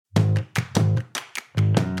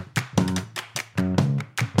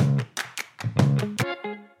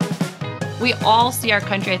We all see our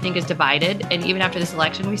country, I think, as divided. And even after this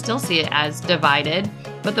election, we still see it as divided.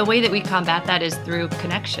 But the way that we combat that is through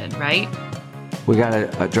connection, right? We got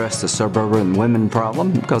to address the suburban women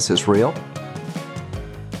problem because it's real.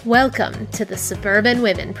 Welcome to the Suburban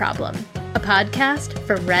Women Problem, a podcast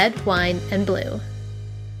for red, wine, and blue.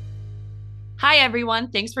 Hi, everyone.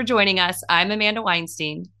 Thanks for joining us. I'm Amanda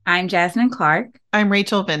Weinstein. I'm Jasmine Clark. I'm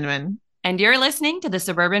Rachel Vindman. And you're listening to the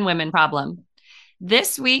Suburban Women Problem.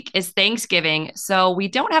 This week is Thanksgiving, so we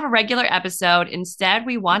don't have a regular episode. Instead,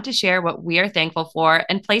 we want to share what we are thankful for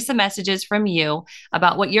and play some messages from you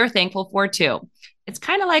about what you're thankful for, too. It's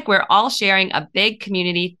kind of like we're all sharing a big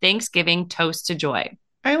community Thanksgiving toast to joy.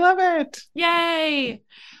 I love it. Yay.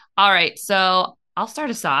 All right, so I'll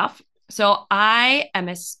start us off. So I am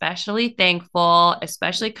especially thankful,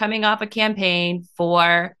 especially coming off a campaign,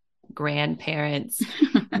 for grandparents.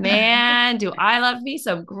 Man, do I love me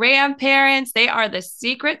some grandparents. They are the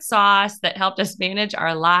secret sauce that helped us manage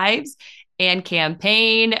our lives and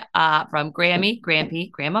campaign, from Grammy, Grampy,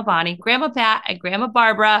 Grandma Bonnie, Grandma Pat, and Grandma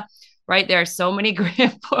Barbara. Right? There are so many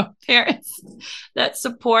grandparents that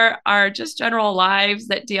support our just general lives,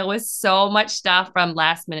 that deal with so much stuff, from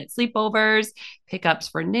last minute sleepovers, pickups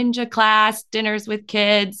for ninja class, dinners with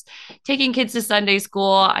kids, taking kids to Sunday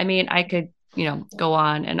school. I mean, I could, go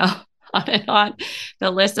on and on and on.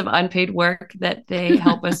 The list of unpaid work that they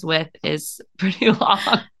help us with is pretty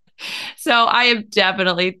long. So I am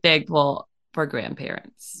definitely thankful for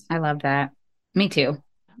grandparents. I love that. Me too.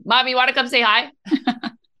 Mom, you want to come say hi?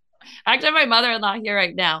 I actually have my mother-in-law here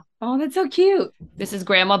right now. Oh, that's so cute. This is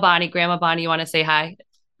Grandma Bonnie. Grandma Bonnie, you want to say hi?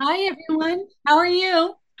 Hi, everyone. How are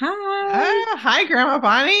you? Hi. Hi, Grandma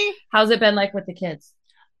Bonnie. How's it been like with the kids?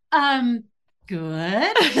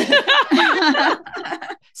 Good.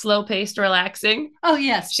 Slow-paced, relaxing. Oh,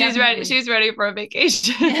 yes. She's definitely. ready. She's ready for a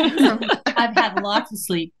vacation. I've had lots of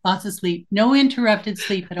sleep. No interrupted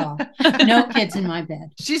sleep at all. No kids in my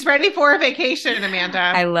bed. She's ready for a vacation, Amanda.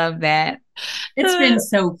 I love that. It's been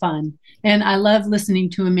so fun. And I love listening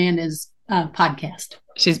to Amanda's podcast.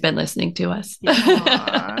 She's been listening to us.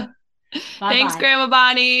 Aw, Thanks, Grandma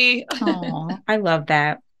Bonnie. Oh, I love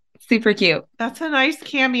that. Super cute. that's a nice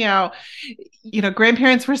cameo.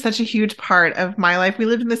 Grandparents were such a huge part of my life. We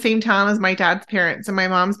lived in the same town as my dad's parents, and my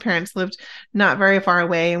mom's parents lived not very far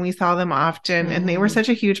away, and we saw them often. And they were such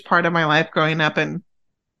a huge part of my life growing up. And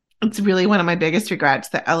it's really one of my biggest regrets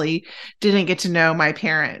that Ellie didn't get to know my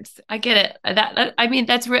parents. I get it.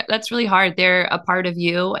 That's really hard. They're a part of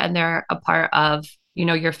you, and they're a part of,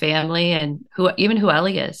 your family, and who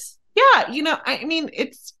Ellie is. Yeah,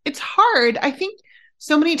 it's hard. I think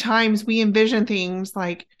so many times we envision things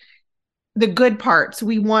like the good parts.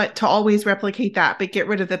 We want to always replicate that, but get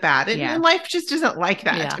rid of the bad. And life just isn't like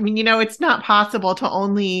that. Yeah. I mean, it's not possible to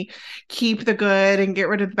only keep the good and get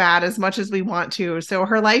rid of the bad as much as we want to. So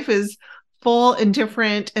her life is full and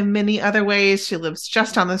different in many other ways. She lives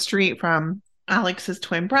just on the street from Alex's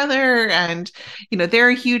twin brother, and, they're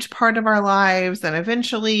a huge part of our lives. And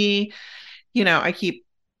eventually, I keep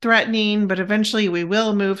threatening, but eventually we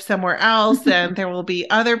will move somewhere else and there will be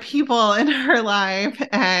other people in her life.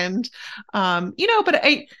 And, but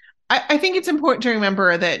I think it's important to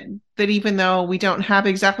remember that even though we don't have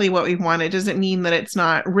exactly what we want, it doesn't mean that it's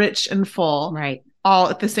not rich and full, Right, all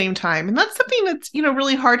at the same time. And that's something that's,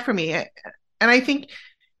 really hard for me. And I think,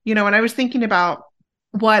 when I was thinking about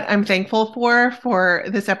what I'm thankful for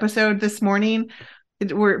this episode this morning,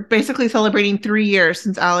 we're basically celebrating 3 years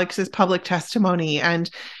since Alex's public testimony, and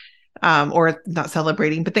or not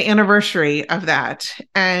celebrating, but the anniversary of that.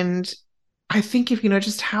 And I think if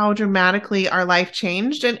just how dramatically our life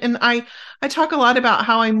changed, and I talk a lot about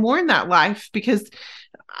how I mourn that life, because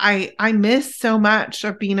I miss so much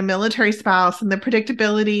of being a military spouse and the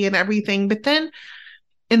predictability and everything. But then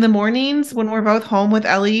in the mornings when we're both home with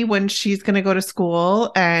Ellie, when she's going to go to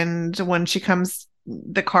school, and when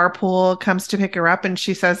the carpool comes to pick her up, and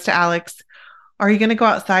she says to Alex, "Are you going to go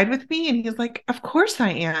outside with me?" And he's like, "Of course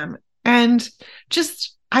I am." And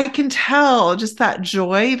just, I can tell just that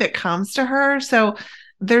joy that comes to her. So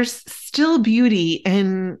there's still beauty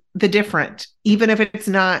in the different, even if it's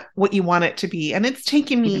not what you want it to be. And it's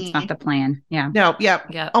taken me, it's not the plan. Yeah. No,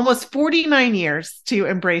 almost 49 years to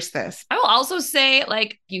embrace this. I will also say,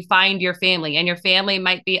 you find your family, and your family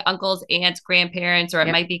might be uncles, aunts, grandparents, or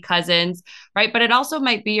it might be cousins, right? But it also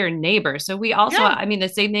might be your neighbors. So we also, the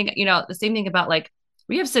same thing about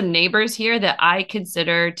we have some neighbors here that I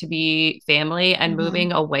consider to be family, and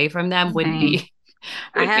moving away from them would be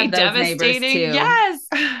I have be those neighbors devastating. too. Yes.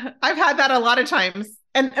 I've had that a lot of times.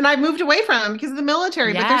 And I've moved away from them because of the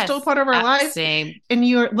military, but they're still part of our lives. Same. And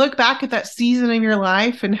you look back at that season of your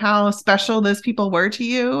life and how special those people were to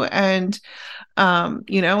you. And,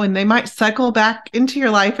 and they might cycle back into your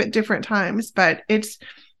life at different times, but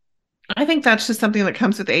I think that's just something that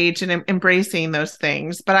comes with age and embracing those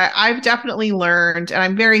things. But I've definitely learned, and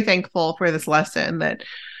I'm very thankful for this lesson, that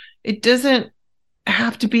it doesn't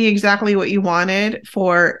have to be exactly what you wanted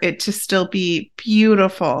for it to still be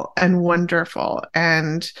beautiful and wonderful.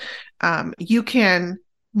 And you can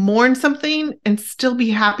mourn something and still be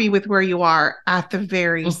happy with where you are at the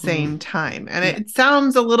very same time. And it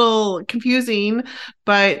sounds a little confusing,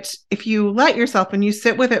 but if you let yourself and you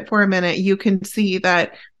sit with it for a minute, you can see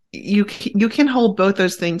that you can hold both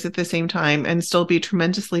those things at the same time and still be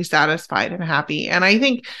tremendously satisfied and happy. And I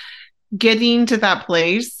think getting to that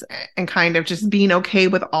place and kind of just being okay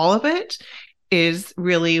with all of it is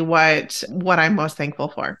really what I'm most thankful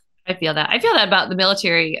for. I feel that about the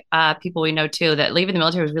military people we know too, that leaving the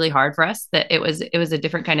military was really hard for us, that it was a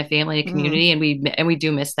different kind of family and community. And we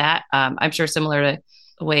do miss that. I'm sure similar to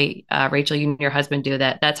the way Rachel, you and your husband do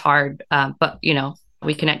that's hard. But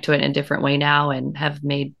we connect to it in a different way now and have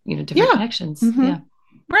made, different connections. Mm-hmm. Yeah.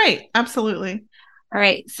 Right. Absolutely. All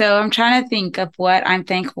right. So I'm trying to think of what I'm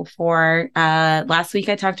thankful for. Last week,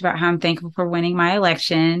 I talked about how I'm thankful for winning my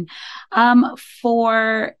election.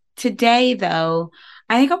 For today, though,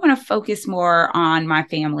 I think I want to focus more on my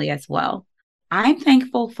family as well. I'm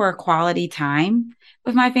thankful for quality time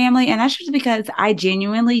with my family. And that's just because I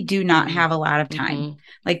genuinely do not have a lot of time. Mm-hmm.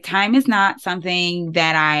 Like, time is not something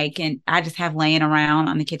that I just have laying around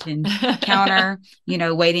on the kitchen counter,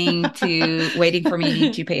 waiting for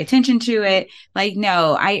me to pay attention to it. Like,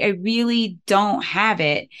 no, I really don't have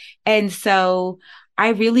it. And so I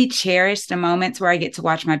really cherish the moments where I get to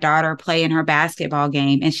watch my daughter play in her basketball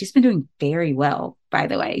game. And she's been doing very well, by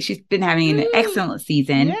the way. She's been having an excellent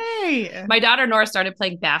season. Yay. My daughter Nora started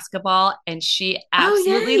playing basketball and she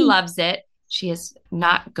absolutely loves it. She is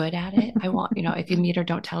not good at it. I want, if you meet her,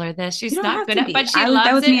 don't tell her this. She's not good at it, but she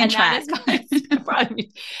loves it. And that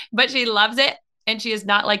is but she loves it. And she is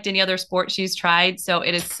not liked any other sport she's tried. So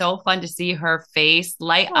it is so fun to see her face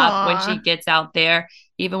light up when she gets out there.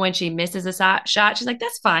 Even when she misses a shot, she's like,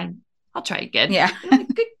 that's fine. I'll try again. Yeah.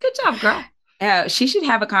 Good job, girl. She should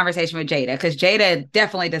have a conversation with Jada, because Jada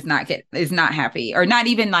definitely is not happy, or not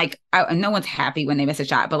even no one's happy when they miss a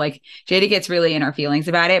shot, but Jada gets really in her feelings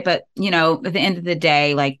about it. But, at the end of the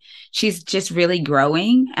day, she's just really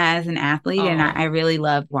growing as an athlete. And I really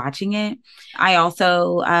love watching it. I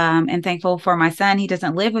also am thankful for my son. He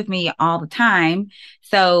doesn't live with me all the time,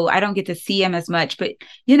 so I don't get to see him as much. But,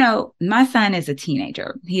 my son is a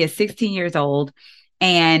teenager. He is 16 years old.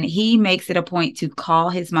 And he makes it a point to call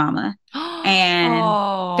his mama and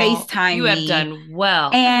FaceTime me. You have done well.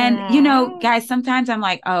 And, guys, sometimes I'm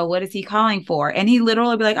like, oh, what is he calling for? And he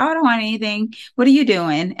literally be like, oh, I don't want anything. What are you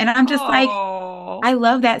doing? And I'm just like, I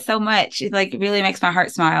love that so much. It really makes my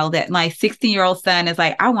heart smile that my 16-year-old son is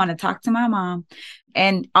like, I want to talk to my mom.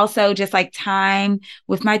 And also just time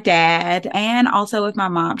with my dad and also with my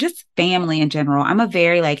mom, just family in general. I'm a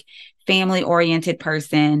very family oriented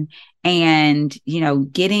person. And,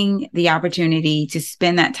 getting the opportunity to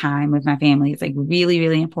spend that time with my family is really,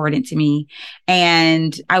 really important to me.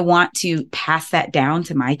 And I want to pass that down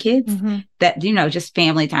to my kids, that, just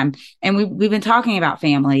family time. And we've been talking about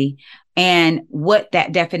family and what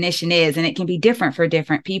that definition is. And it can be different for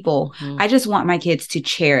different people. I just want my kids to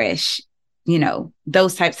cherish,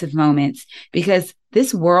 those types of moments, because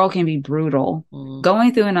this world can be brutal.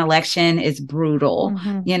 Going through an election is brutal.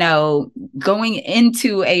 Going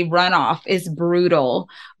into a runoff is brutal,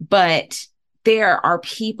 but there are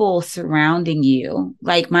people surrounding you,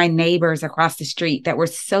 like my neighbors across the street that were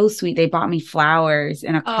so sweet. They bought me flowers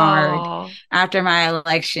and a card after my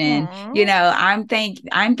election. I'm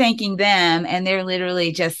thanking them, and they're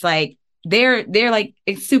literally just they're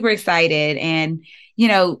super excited. And,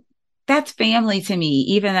 that's family to me,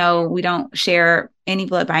 even though we don't share any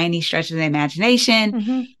blood by any stretch of the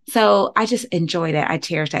imagination. So I just enjoyed it. I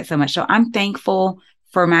cherish that so much. So I'm thankful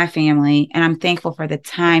for my family, and I'm thankful for the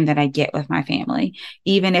time that I get with my family.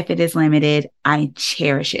 Even if it is limited, I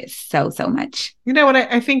cherish it so, so much. What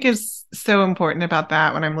I think is so important about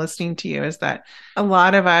that when I'm listening to you is that a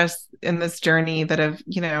lot of us in this journey that have,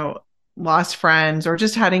 lost friends or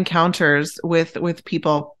just had encounters with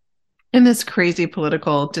people in this crazy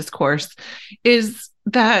political discourse, is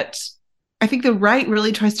that I think the right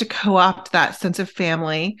really tries to co-opt that sense of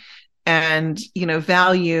family and,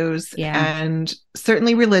 values and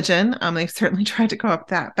certainly religion. They've certainly tried to co-opt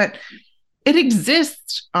that, but it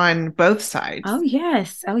exists on both sides. Oh,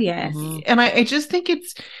 yes. Oh, yes. And I just think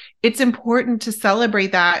it's important to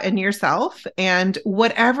celebrate that in yourself and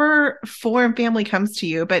whatever form family comes to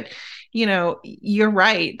you. But, you know, you're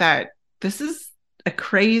right that this is a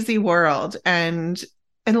crazy world, and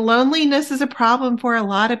loneliness is a problem for a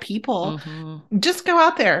lot of people. Just go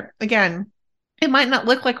out there. Again, it might not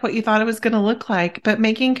look like what you thought it was going to look like, but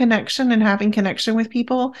making connection and having connection with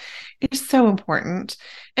people is so important.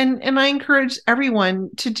 And I encourage everyone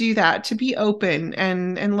to do that, to be open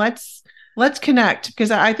and let's connect, because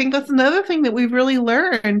I think that's another thing that we've really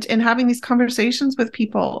learned in having these conversations with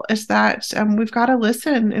people is that we've got to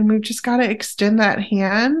listen, and we've just got to extend that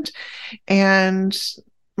hand and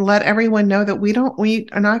let everyone know that we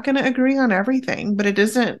are not going to agree on everything, but it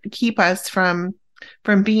doesn't keep us from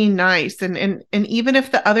being nice. And even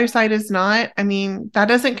if the other side is not, I mean, that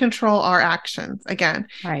doesn't control our actions. Again,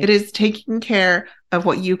 It is taking care of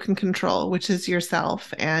what you can control, which is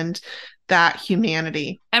yourself and that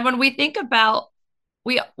humanity. And when we think about,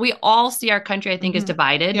 we all see our country, I think, is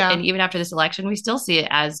divided. Yeah. And even after this election, we still see it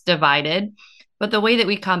as divided. But the way that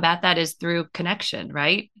we combat that is through connection,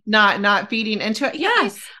 right? Not feeding into it.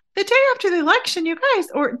 Yes. The day after the election, you guys,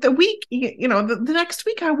 or the week, you know, the next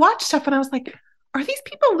week, I watched stuff and I was like, are these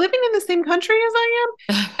people living in the same country as I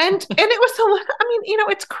am? And it was I mean, you know,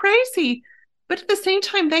 it's crazy. But at the same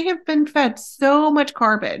time, they have been fed so much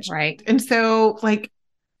garbage. Right. And so, like,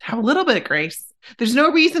 have a little bit of grace. There's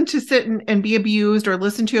no reason to sit and be abused or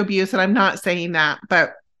listen to abuse. And I'm not saying that,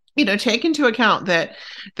 but, you know, take into account that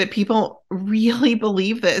people really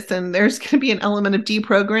believe this, and there's going to be an element of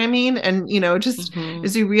deprogramming, and, you know, just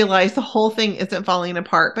as you realize the whole thing isn't falling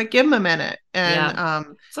apart, but give them a minute. And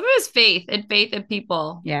some of it is faith in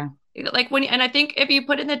people. Yeah. Like and I think if you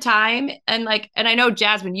put in the time and I know,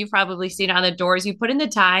 Jasmine, you've probably seen it on the doors, you put in the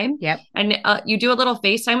time and you do a little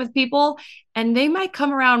FaceTime with people, and they might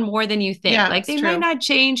come around more than you think. Like they might not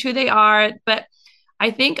change who they are, but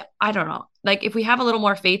I think, I don't know, like if we have a little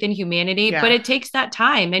more faith in humanity, but it takes that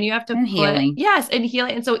time, and you have to healing. Yes. And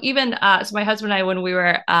healing. And so even, so my husband and I, when we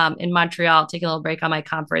were in Montreal, taking a little break on my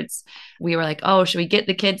conference, we were like, oh, should we get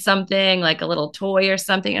the kids something like a little toy or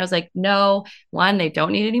something? And I was like, no, one, they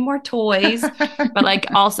don't need any more toys. But like,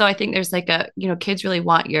 also I think there's like kids really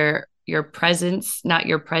want your presence, not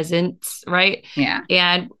your presence. Right. Yeah.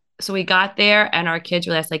 And so we got there, and our kids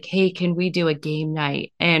were like, hey, can we do a game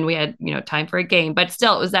night? And we had, time for a game, but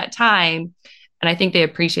still it was that time. And I think they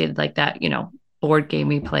appreciated like that, board game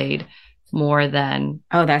we played more than.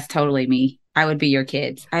 Oh, that's totally me. I would be your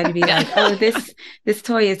kids. I'd be like, oh, this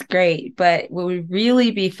toy is great. But what would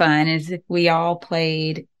really be fun is if we all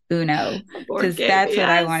played Uno, because that's what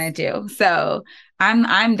I want to do. So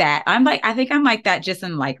I'm that. I think I'm like that just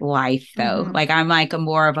in like life though. Like I'm like a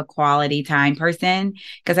more of a quality time person,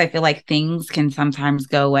 because I feel like things can sometimes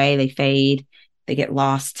go away. They fade, they get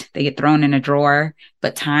lost, they get thrown in a drawer.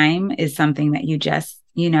 But time is something that you just,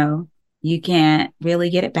 you can't really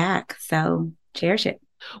get it back. So cherish it.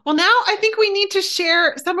 Well, now I think we need to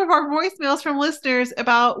share some of our voicemails from listeners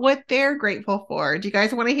about what they're grateful for. Do you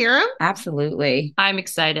guys want to hear them? Absolutely. I'm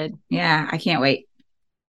excited. Yeah, I can't wait.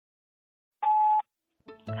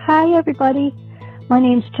 Hi, everybody. My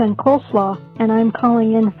name's Jen Coleslaw, and I'm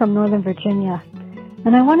calling in from Northern Virginia.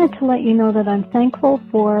 And I wanted to let you know that I'm thankful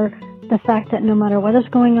for the fact that no matter what is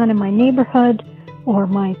going on in my neighborhood or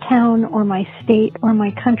my town or my state or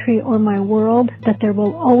my country or my world, that there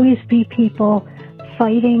will always be people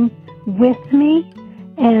fighting with me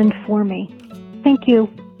and for me. Thank you.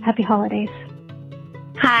 Happy holidays.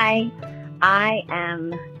 Hi. I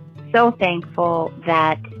am so thankful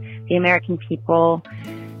that the American people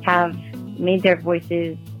have made their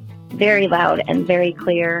voices very loud and very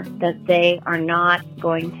clear that they are not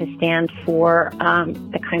going to stand for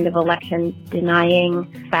the kind of election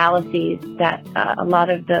denying fallacies that a lot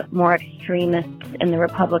of the more extremists in the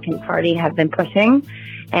Republican Party have been pushing.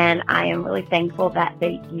 And I am really thankful that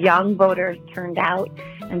the young voters turned out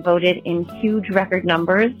and voted in huge record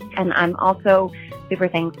numbers. And I'm also super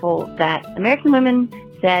thankful that American women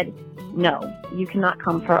said, no, you cannot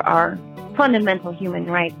come for our fundamental human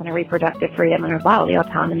rights and our reproductive freedom and our bodily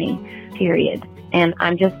autonomy, period. And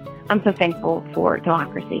I'm so thankful for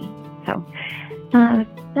democracy. So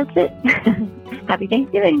that's it. Happy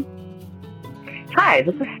Thanksgiving. Hi,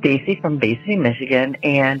 this is Stacy from Bay City, Michigan,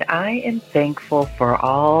 and I am thankful for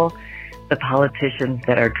all the politicians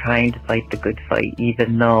that are trying to fight the good fight,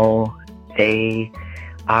 even though they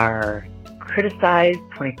are criticized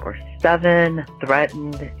 24/7,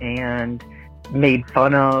 threatened, and made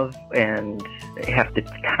fun of, and have to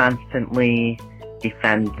constantly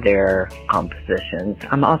defend their positions.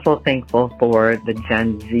 I'm also thankful for the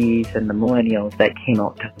Gen Zs and the millennials that came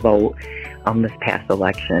out to vote this past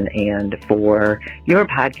election, and for your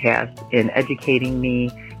podcast in educating me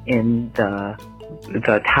in the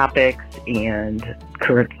topics and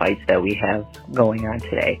current fights that we have going on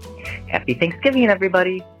today. Happy Thanksgiving,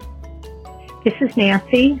 everybody. This is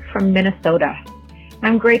Nancy from Minnesota.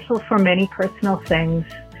 I'm grateful for many personal things,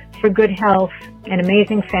 for good health, an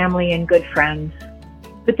amazing family, and good friends.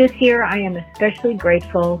 But this year, I am especially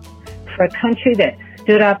grateful for a country that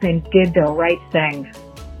stood up and did the right thing.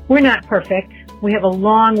 We're not perfect. We have a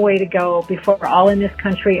long way to go before all in this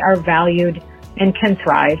country are valued and can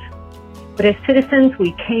thrive. But as citizens,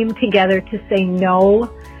 we came together to say no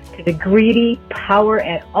to the greedy, power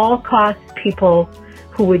at all costs people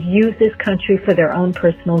who would use this country for their own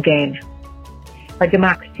personal gain. Our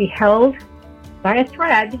democracy held by a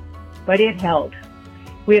thread, but it held.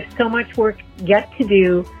 We have so much work yet to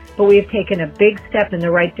do, but we have taken a big step in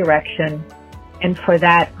the right direction, and for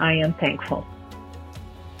that, I am thankful.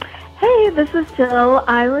 Hey, this is Jill.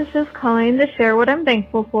 I was just calling to share what I'm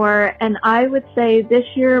thankful for, and I would say this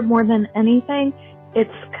year, more than anything,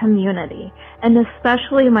 it's community, and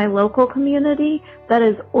especially my local community that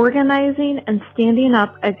is organizing and standing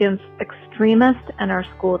up against extremists in our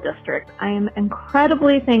school district. I am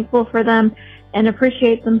incredibly thankful for them and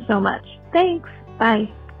appreciate them so much. Thanks. Bye.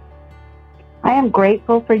 I am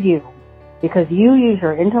grateful for you because you use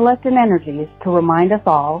your intellect and energies to remind us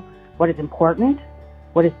all what is important,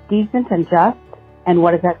 what is decent and just, and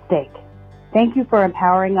what is at stake. Thank you for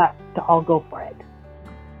empowering us to all go for it.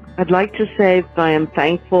 I'd like to say that I am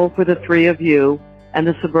thankful for the three of you and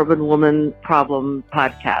the Suburban Woman Problem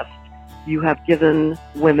podcast. You have given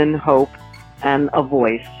women hope and a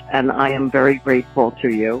voice, and I am very grateful to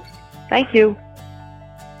you. Thank you.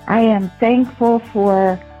 I am thankful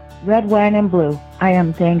for Red, Wine, and Blue. I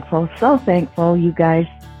am thankful, so thankful, you guys,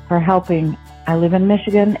 for helping. I live in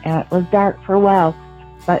Michigan, and it was dark for a while,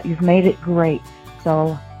 but you've made it great.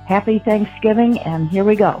 So happy Thanksgiving, and here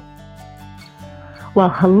we go. Well,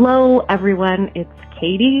 hello, everyone. It's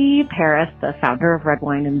Katie Paris, the founder of Red,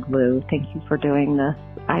 Wine, and Blue. Thank you for doing this.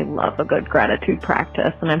 I love a good gratitude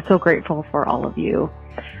practice, and I'm so grateful for all of you.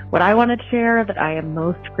 What I want to share that I am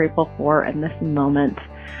most grateful for in this moment,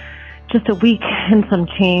 just a week and some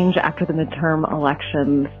change after the midterm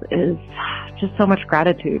elections, is just so much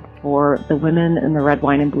gratitude for the women in the Red,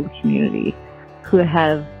 Wine, and Blue community who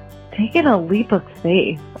have taken a leap of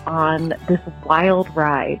faith on this wild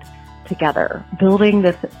ride together, building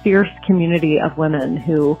this fierce community of women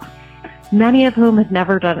who, many of whom had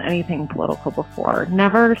never done anything political before,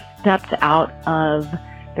 never stepped out of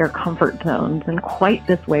their comfort zones in quite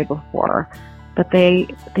this way before. But they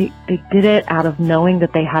did it out of knowing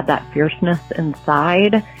that they had that fierceness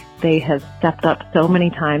inside. They have stepped up so many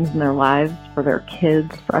times in their lives for their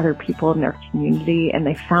kids, for other people in their community, and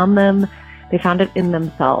they found it in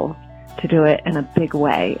themselves to do it in a big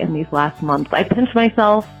way in these last months. I pinch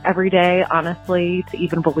myself every day, honestly, to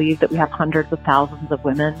even believe that we have hundreds of thousands of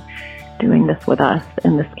women doing this with us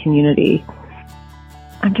in this community.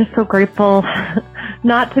 I'm just so grateful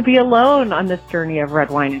not to be alone on this journey of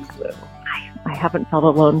Red, Wine, and Blue. I haven't felt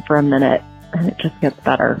alone for a minute, and it just gets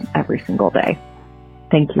better every single day.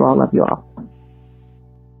 Thank you all. Love you all.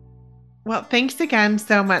 Well, thanks again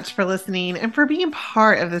so much for listening and for being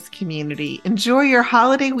part of this community. Enjoy your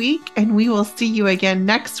holiday week, and we will see you again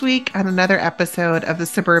next week on another episode of the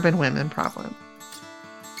Suburban Women Problem.